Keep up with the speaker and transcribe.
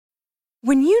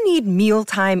When you need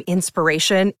mealtime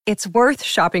inspiration, it's worth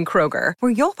shopping Kroger,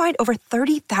 where you'll find over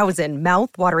 30,000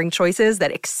 mouth-watering choices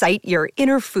that excite your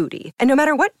inner foodie. And no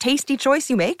matter what tasty choice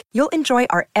you make, you'll enjoy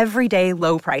our everyday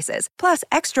low prices, plus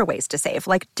extra ways to save,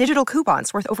 like digital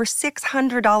coupons worth over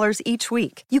 $600 each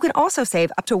week. You can also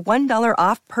save up to $1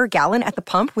 off per gallon at the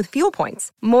pump with fuel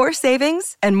points. More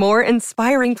savings and more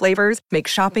inspiring flavors make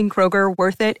shopping Kroger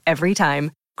worth it every time.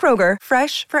 Kroger,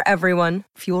 fresh for everyone.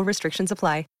 Fuel restrictions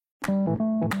apply.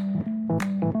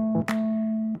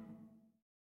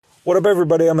 What up,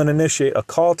 everybody? I'm going to initiate a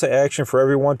call to action for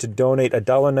everyone to donate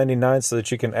 $1.99 so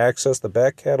that you can access the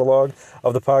back catalog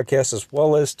of the podcast, as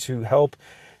well as to help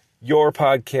your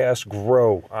podcast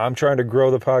grow. I'm trying to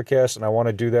grow the podcast, and I want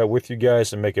to do that with you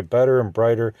guys and make it better and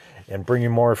brighter and bring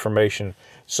you more information.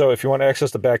 So if you want to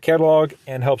access the back catalog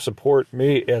and help support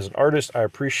me as an artist, I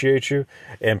appreciate you.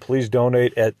 And please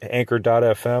donate at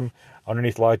anchor.fm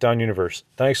underneath Lockdown Universe.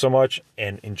 Thanks so much,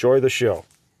 and enjoy the show.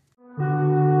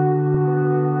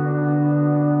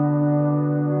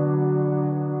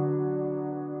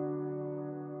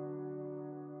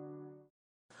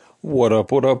 What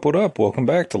up, what up, what up? Welcome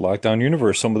back to Lockdown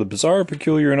Universe, some of the bizarre,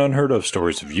 peculiar, and unheard of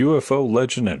stories of UFO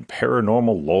legend and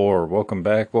paranormal lore. Welcome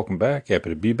back, welcome back. Happy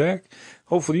to be back.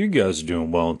 Hopefully you guys are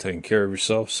doing well and taking care of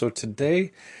yourself. So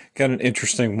today, got an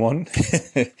interesting one.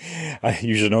 I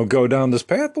usually don't go down this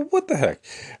path, but what the heck?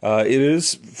 It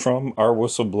is from our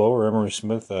whistleblower, Emery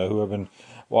Smith, who I've been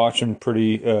watching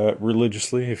pretty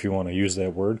religiously, if you want to use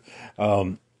that word.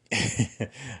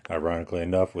 Ironically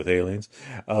enough, with aliens.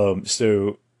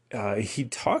 He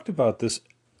talked about this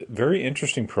very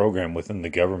interesting program within the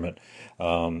government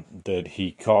that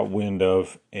he caught wind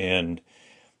of, and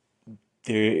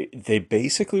they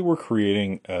basically were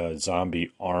creating a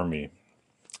zombie army,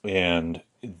 and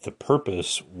the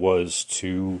purpose was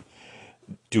to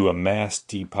do a mass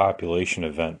depopulation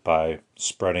event by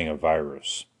spreading a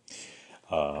virus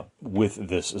with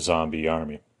this zombie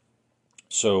army.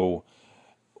 So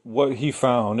what he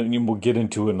found, and we'll get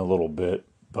into it in a little bit,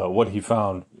 but what he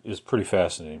found is pretty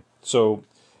fascinating. So,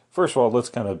 first of all, let's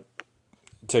kind of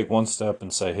take one step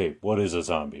and say, hey, what is a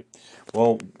zombie?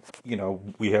 Well,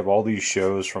 we have all these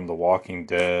shows from The Walking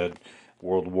Dead,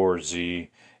 World War Z,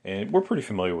 and we're pretty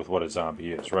familiar with what a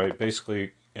zombie is, right?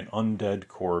 Basically, an undead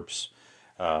corpse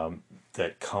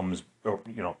that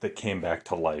came back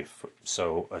to life.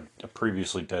 So, a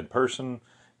previously dead person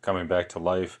coming back to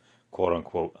life, quote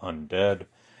unquote, undead.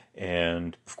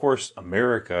 And of course,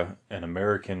 America and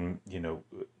American,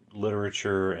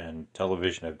 literature and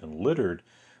television have been littered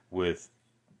with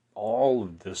all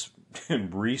of this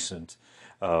recent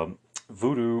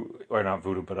voodoo, or not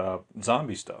voodoo, but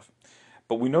zombie stuff.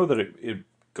 But we know that it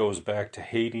goes back to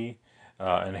Haiti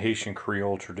and Haitian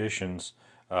Creole traditions,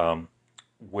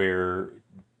 where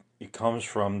it comes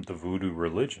from the voodoo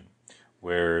religion,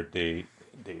 where they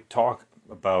talk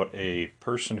about a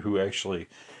person who actually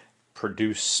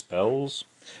produce spells,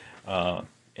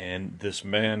 and this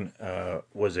man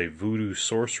was a voodoo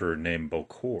sorcerer named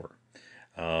Bokor,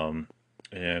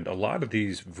 and a lot of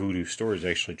these voodoo stories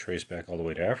actually trace back all the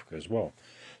way to Africa as well.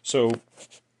 So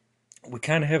we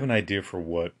kind of have an idea for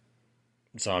what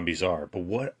zombies are, but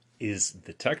what is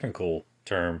the technical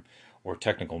term or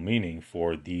technical meaning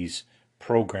for these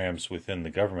programs within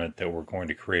the government that were going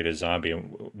to create a zombie,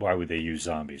 and why would they use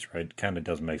zombies, right? Kind of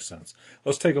doesn't make sense.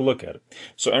 Let's take a look at it.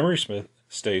 So Emery Smith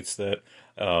states that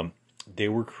they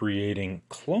were creating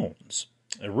clones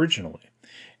originally,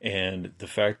 and the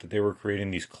fact that they were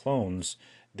creating these clones,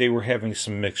 they were having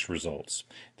some mixed results.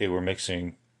 They were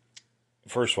mixing,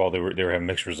 first of all, they were having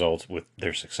mixed results with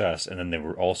their success, and then they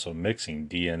were also mixing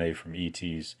DNA from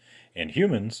ETs and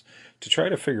humans to try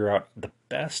to figure out the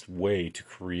best way to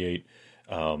create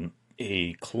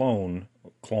a clone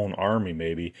army,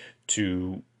 maybe,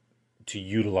 to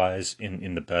utilize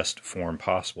in the best form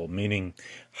possible. Meaning,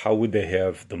 how would they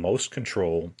have the most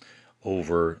control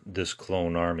over this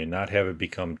clone army, not have it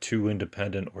become too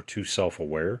independent or too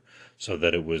self-aware so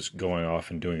that it was going off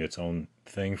and doing its own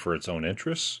thing for its own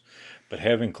interests, but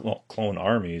having clone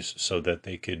armies so that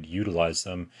they could utilize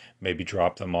them, maybe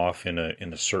drop them off in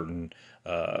a certain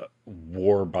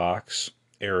war box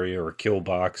area or kill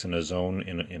box in a zone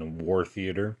in a war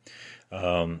theater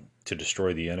to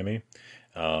destroy the enemy.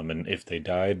 And if they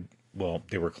died, well,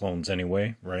 they were clones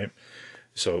anyway, right?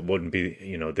 So it wouldn't be,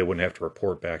 they wouldn't have to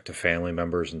report back to family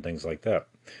members and things like that.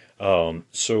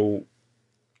 So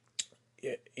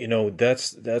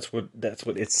that's what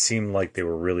it seemed like they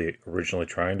were really originally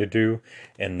trying to do.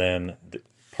 And then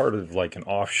part of like an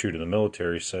offshoot of the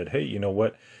military said, hey, you know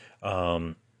what?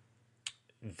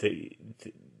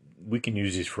 we can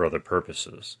use these for other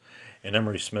purposes. And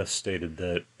Emery Smith stated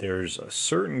that there's a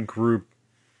certain group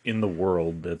in the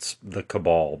world that's the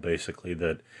cabal, basically,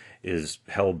 that is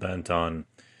hell bent on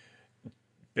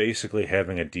basically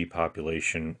having a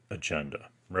depopulation agenda,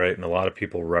 right? And a lot of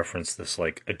people reference this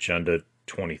like Agenda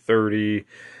 2030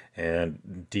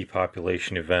 and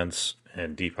depopulation events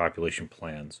and depopulation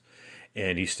plans.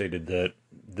 And he stated that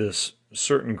this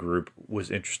certain group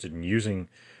was interested in using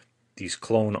these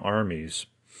clone armies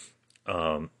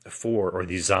or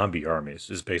these zombie armies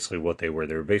is basically what they were.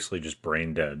 They were basically just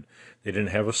brain dead. They didn't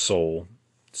have a soul,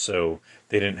 so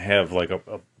they didn't have like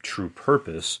a true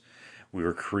purpose. We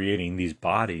were creating these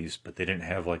bodies, but they didn't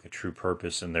have like a true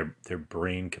purpose, and their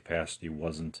brain capacity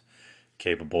wasn't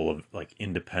capable of like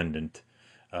independent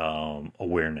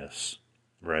awareness,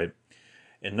 right?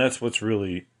 And that's what's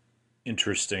really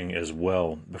interesting as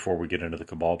well. Before we get into the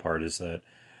cabal part, is that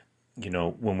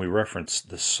when we reference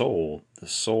the soul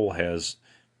has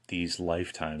these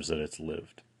lifetimes that it's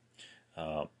lived,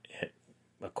 uh,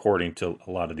 according to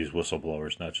a lot of these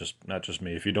whistleblowers. Not just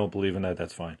me. If you don't believe in that,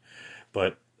 that's fine.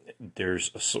 But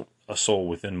there's a soul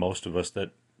within most of us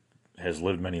that has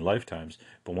lived many lifetimes.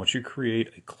 But once you create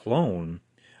a clone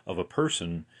of a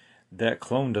person, that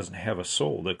clone doesn't have a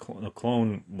soul. The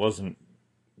clone wasn't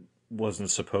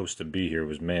supposed to be here. It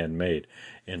was man-made,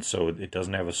 and so it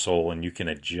doesn't have a soul, and you can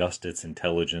adjust its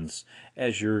intelligence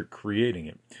as you're creating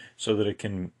it so that it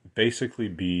can basically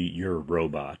be your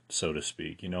robot, so to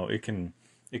speak. It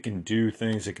can do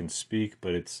things, it can speak,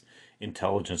 but its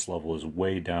intelligence level is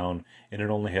way down, and it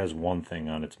only has one thing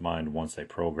on its mind once they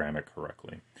program it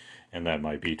correctly, and that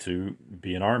might be to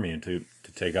be an army and to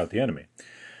take out the enemy.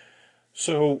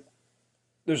 So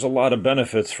there's a lot of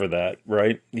benefits for that,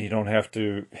 right? You don't have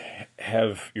to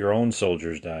have your own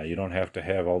soldiers die. You don't have to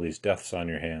have all these deaths on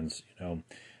your hands, and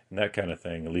that kind of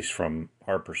thing, at least from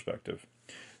our perspective.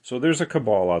 So there's a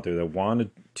cabal out there that wanted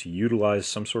to utilize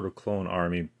some sort of clone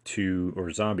army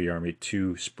or zombie army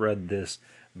to spread this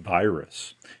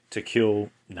virus to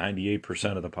kill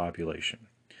 98% of the population.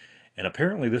 And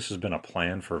apparently this has been a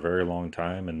plan for a very long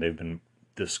time, and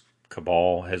this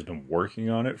cabal has been working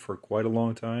on it for quite a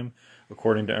long time,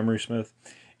 according to Emery Smith.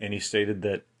 And he stated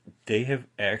that they have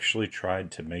actually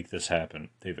tried to make this happen.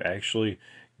 They've actually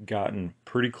gotten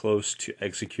pretty close to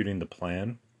executing the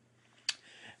plan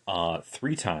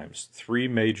 3 times, 3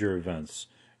 major events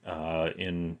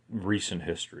in recent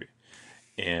history.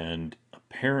 And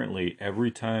apparently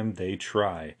every time they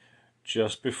try,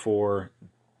 just before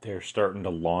they're starting to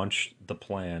launch the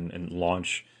plan and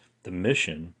launch the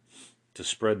mission to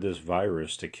spread this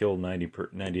virus to kill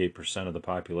 98% of the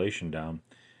population down,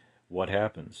 what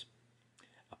happens?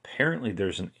 Apparently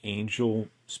there's an angel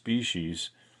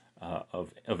species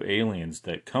of aliens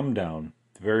that come down,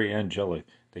 very angelic.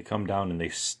 They come down and they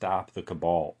stop the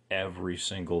cabal every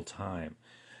single time.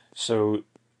 So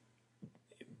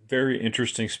very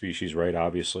interesting species, right?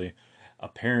 Obviously.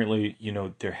 Apparently,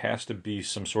 there has to be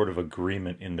some sort of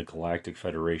agreement in the Galactic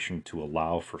Federation to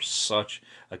allow for such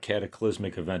a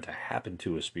cataclysmic event to happen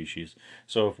to a species.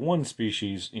 So if one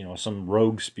species, some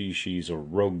rogue species or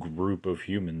rogue group of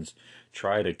humans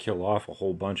try to kill off a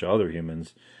whole bunch of other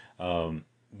humans, to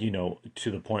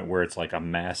the point where it's like a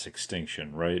mass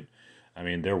extinction, right? I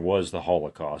mean, there was the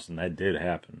Holocaust, and that did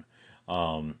happen.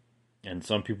 And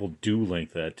some people do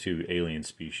link that to alien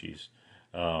species.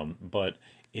 But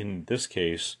in this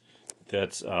case,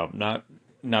 that's not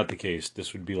the case.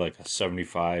 This would be like a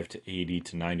 75 to 80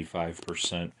 to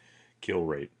 95% kill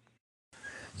rate.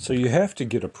 So you have to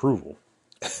get approval.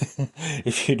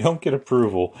 If you don't get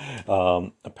approval,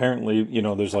 apparently,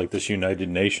 there's like this United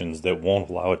Nations that won't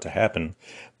allow it to happen.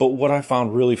 But what I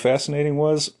found really fascinating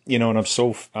was, and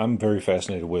I'm very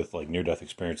fascinated with like near-death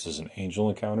experiences and angel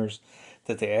encounters,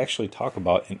 that they actually talk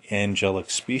about an angelic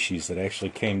species that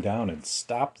actually came down and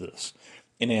stopped this.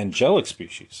 An angelic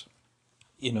species.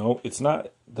 It's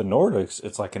not the Nordics,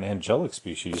 it's like an angelic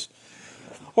species.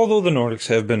 Although the Nordics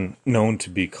have been known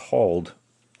to be called,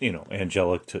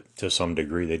 angelic to some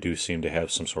degree. They do seem to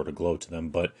have some sort of glow to them.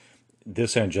 But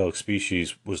this angelic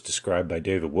species was described by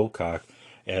David Wilcock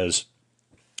as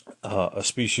a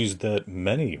species that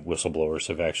many whistleblowers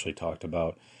have actually talked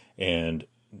about. And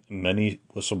many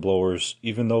whistleblowers,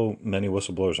 even though many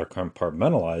whistleblowers are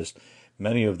compartmentalized,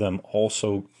 many of them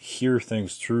also hear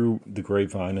things through the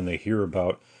grapevine, and they hear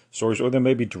about stories, or they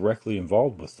may be directly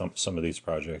involved with some of these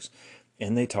projects,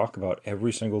 and they talk about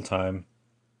every single time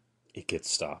it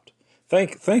gets stopped.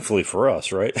 Thankfully for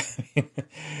us, right?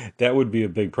 That would be a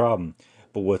big problem.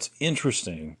 But what's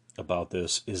interesting about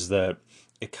this is that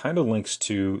it kind of links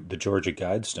to the Georgia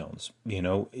Guidestones.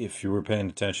 If you were paying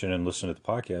attention and listening to the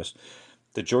podcast,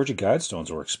 the Georgia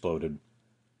Guidestones were exploded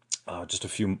just a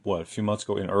few months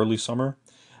ago in early summer.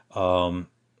 Um,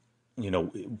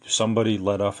 Somebody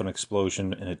let off an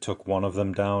explosion and it took one of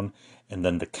them down, and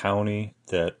then the county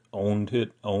that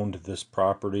owned this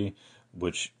property,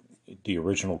 which the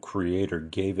original creator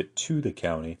gave it to the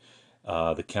county.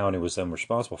 The county was then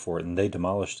responsible for it, and they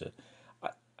demolished it.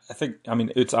 I think, I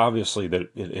mean, it's obviously that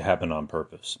it happened on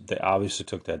purpose. They obviously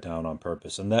took that down on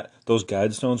purpose, and that those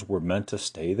guidestones were meant to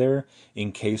stay there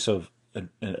in case of an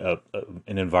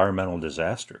environmental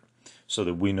disaster, so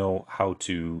that we know how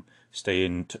to stay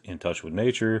in touch with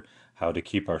nature, how to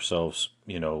keep ourselves,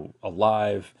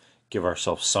 alive, give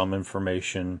ourselves some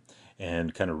information,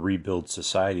 and kind of rebuild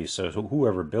society. So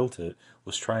whoever built it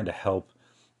was trying to help,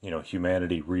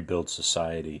 humanity rebuild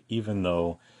society, even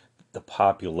though the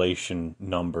population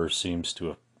number seems to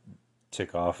have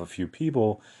tick off a few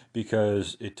people,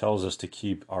 because it tells us to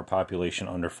keep our population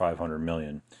under 500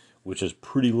 million, which is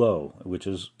pretty low, which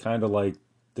is kind of like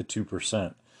the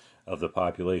 2% of the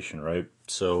population, right?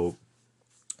 So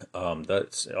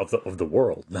that's of the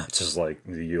world, not just like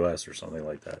the U.S. or something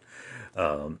like that.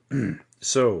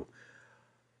 So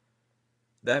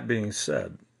that being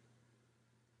said,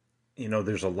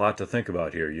 there's a lot to think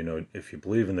about here. If you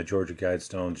believe in the Georgia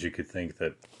Guidestones, you could think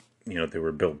that, they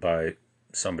were built by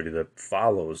somebody that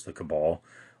follows the cabal,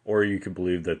 or you could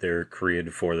believe that they're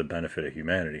created for the benefit of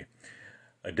humanity.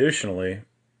 Additionally,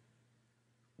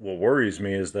 what worries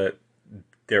me is that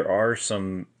there are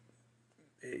some,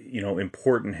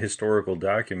 important historical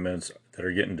documents that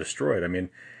are getting destroyed. I mean,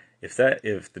 if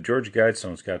the Georgia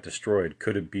Guidestones got destroyed,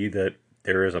 could it be that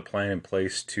there is a plan in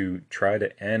place to try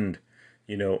to end,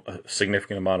 a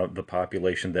significant amount of the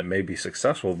population that may be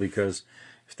successful? Because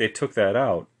if they took that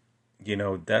out,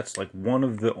 that's like one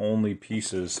of the only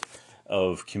pieces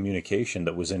of communication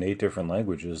that was in 8 different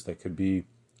languages that could be,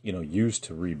 used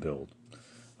to rebuild.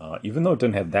 Even though it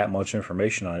didn't have that much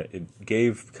information on it, it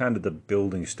gave kind of the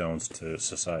building stones to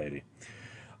society.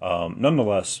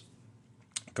 Nonetheless,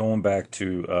 going back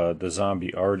to the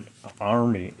zombie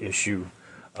army issue,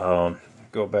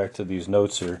 go back to these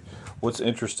notes here. What's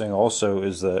interesting also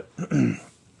is that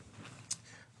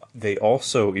they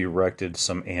also erected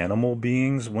some animal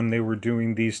beings when they were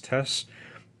doing these tests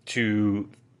to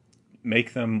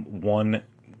make them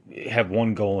have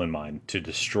one goal in mind: to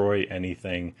destroy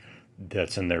anything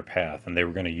that's in their path, and they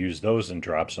were going to use those in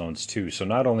drop zones too. So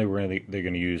not only were they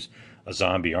going to use a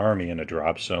zombie army in a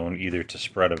drop zone, either to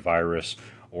spread a virus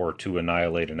or to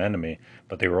annihilate an enemy,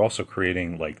 but they were also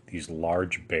creating like these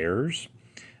large bears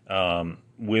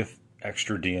with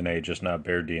extra DNA, just not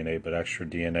bear DNA, but extra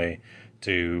DNA,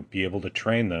 to be able to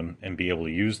train them and be able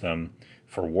to use them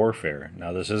for warfare.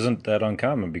 Now, this isn't that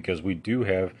uncommon, because we do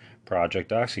have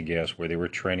Project Oxygas, where they were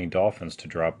training dolphins to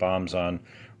drop bombs on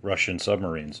Russian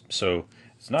submarines. So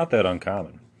it's not that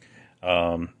uncommon.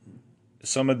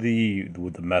 Some of the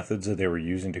methods that they were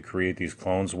using to create these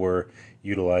clones were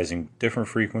utilizing different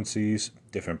frequencies,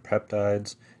 different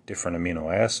peptides, different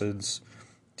amino acids,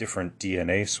 different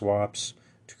DNA swaps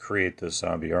to create this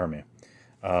zombie army.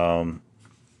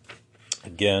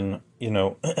 Again,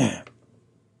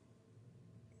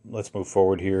 let's move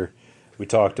forward here. We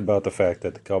talked about the fact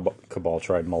that the cabal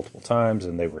tried multiple times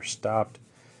and they were stopped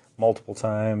multiple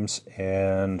times.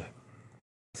 And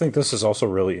I think this is also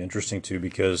really interesting too,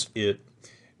 because it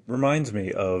reminds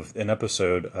me of an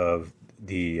episode of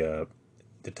the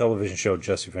television show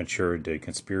Jesse Ventura did,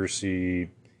 Conspiracy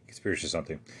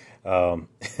something,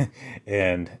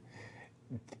 and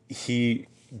he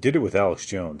did it with Alex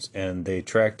Jones, and they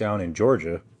tracked down in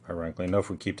Georgia. Ironically enough,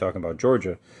 we keep talking about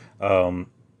Georgia,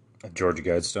 Georgia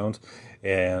Guidestones,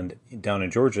 and down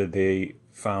in Georgia they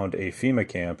found a FEMA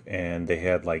camp, and they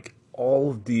had like all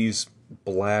of these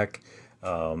black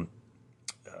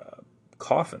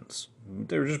coffins.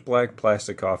 They were just black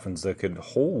plastic coffins that could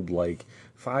hold like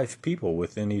 5 people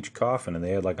within each coffin, and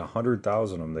they had like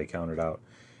 100,000 of them they counted out,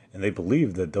 and they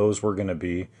believed that those were going to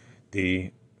be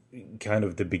the kind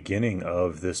of the beginning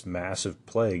of this massive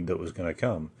plague that was going to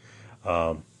come.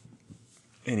 And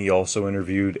he also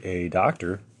interviewed a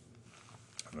doctor.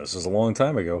 This is a long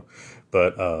time ago,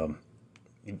 but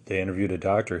they interviewed a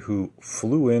doctor who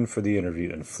flew in for the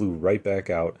interview and flew right back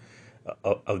out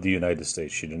of the United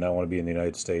States. She did not want to be in the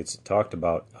United States. Talked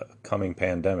about a coming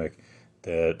pandemic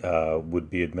that would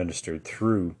be administered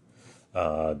through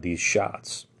these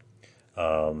shots,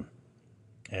 and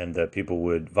that people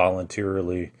would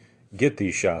voluntarily get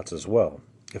these shots as well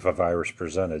if a virus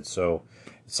presented. So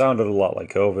it sounded a lot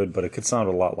like COVID, but it could sound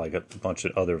a lot like a bunch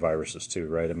of other viruses too,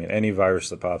 right? I mean, any virus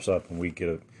that pops up and we get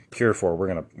a cure for, we're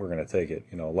gonna take it.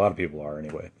 A lot of people are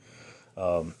anyway.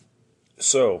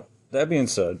 So that being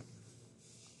said,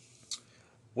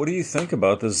 What do you think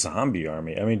about the zombie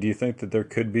army? I mean, do you think that there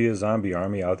could be a zombie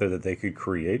army out there that they could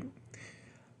create?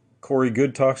 Corey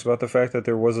Good talks about the fact that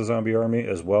there was a zombie army,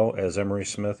 as well as Emery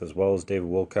Smith, as well as David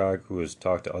Wilcock, who has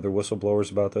talked to other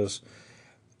whistleblowers about this.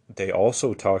 They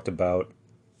also talked about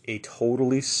a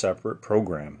totally separate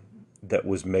program that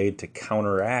was made to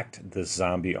counteract this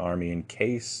zombie army in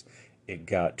case it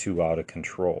got too out of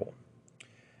control.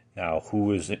 Now,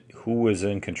 who is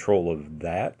in control of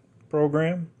that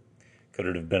program? Could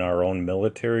it have been our own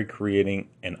military creating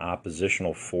an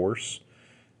oppositional force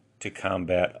to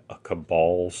combat a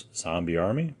cabal's zombie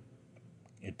army?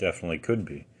 It definitely could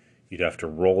be. You'd have to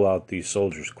roll out these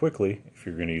soldiers quickly if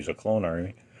you're going to use a clone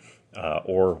army,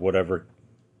 or whatever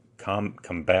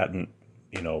combatant,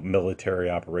 military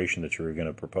operation that you were going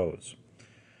to propose.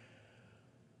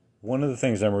 One of the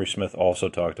things Emery Smith also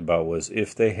talked about was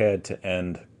if they had to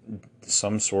end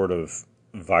some sort of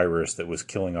virus that was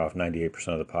killing off 98%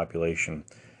 of the population,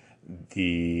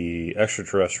 the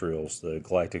extraterrestrials, the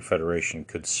Galactic Federation,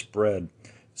 could spread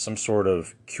some sort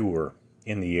of cure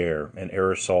in the air, an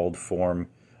aerosol form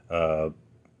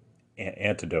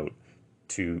antidote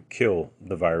to kill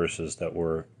the viruses that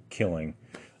were killing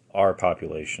our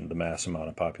population, the mass amount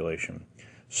of population.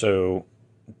 So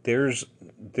there's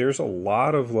a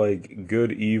lot of like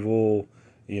good, evil,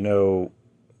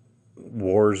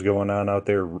 wars going on out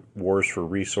there, wars for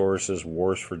resources,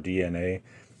 wars for DNA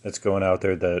that's going out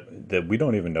there that we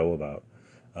don't even know about.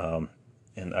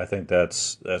 And I think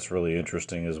that's really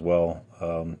interesting as well.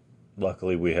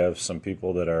 Luckily, we have some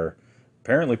people that are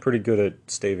apparently pretty good at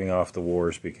staving off the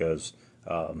wars because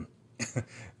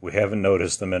we haven't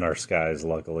noticed them in our skies,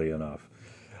 luckily enough.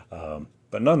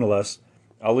 But nonetheless,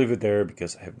 I'll leave it there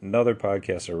because I have another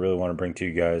podcast I really want to bring to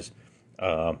you guys.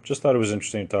 Just thought it was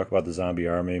interesting to talk about the zombie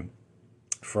army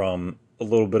from a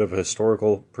little bit of a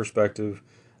historical perspective,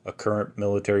 a current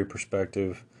military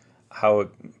perspective, how it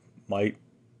might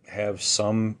have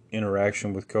some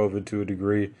interaction with COVID to a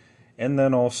degree, and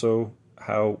then also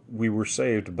how we were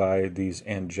saved by these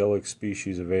angelic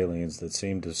species of aliens that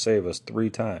seemed to save us 3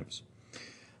 times.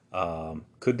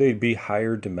 Could they be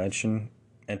higher dimension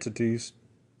entities?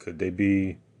 Could they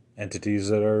be entities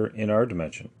that are in our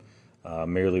dimension,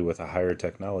 merely with a higher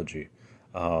technology?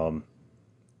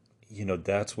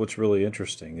 That's what's really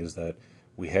interesting, is that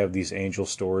we have these angel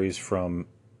stories from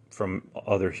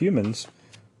other humans,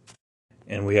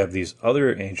 and we have these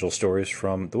other angel stories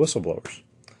from the whistleblowers.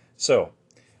 So,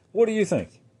 what do you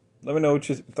think? Let me know what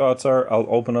your thoughts are. I'll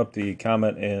open up the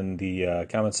comment in the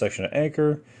comment section at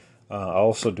Anchor. I'll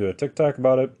also do a TikTok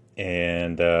about it,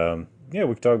 and we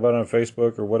can talk about it on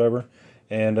Facebook or whatever.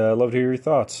 And I'd love to hear your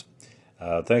thoughts.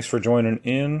 Thanks for joining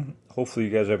in. Hopefully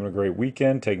you guys are having a great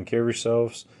weekend, taking care of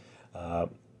yourselves,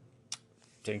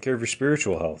 taking care of your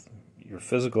spiritual health, your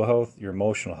physical health, your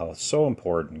emotional health. So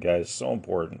important, guys, so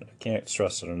important. I can't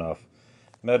stress it enough.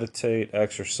 Meditate,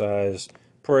 exercise,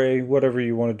 pray, whatever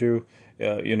you want to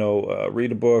do.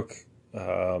 Read a book,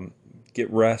 get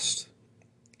rest,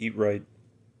 eat right,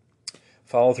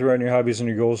 follow through on your hobbies and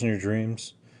your goals and your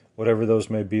dreams, whatever those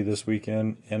may be this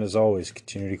weekend. And as always,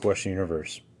 continue to question the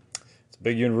universe. It's a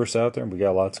big universe out there, and we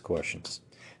got lots of questions.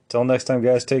 Until next time,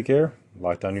 guys, take care.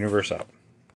 Lockdown Universe out.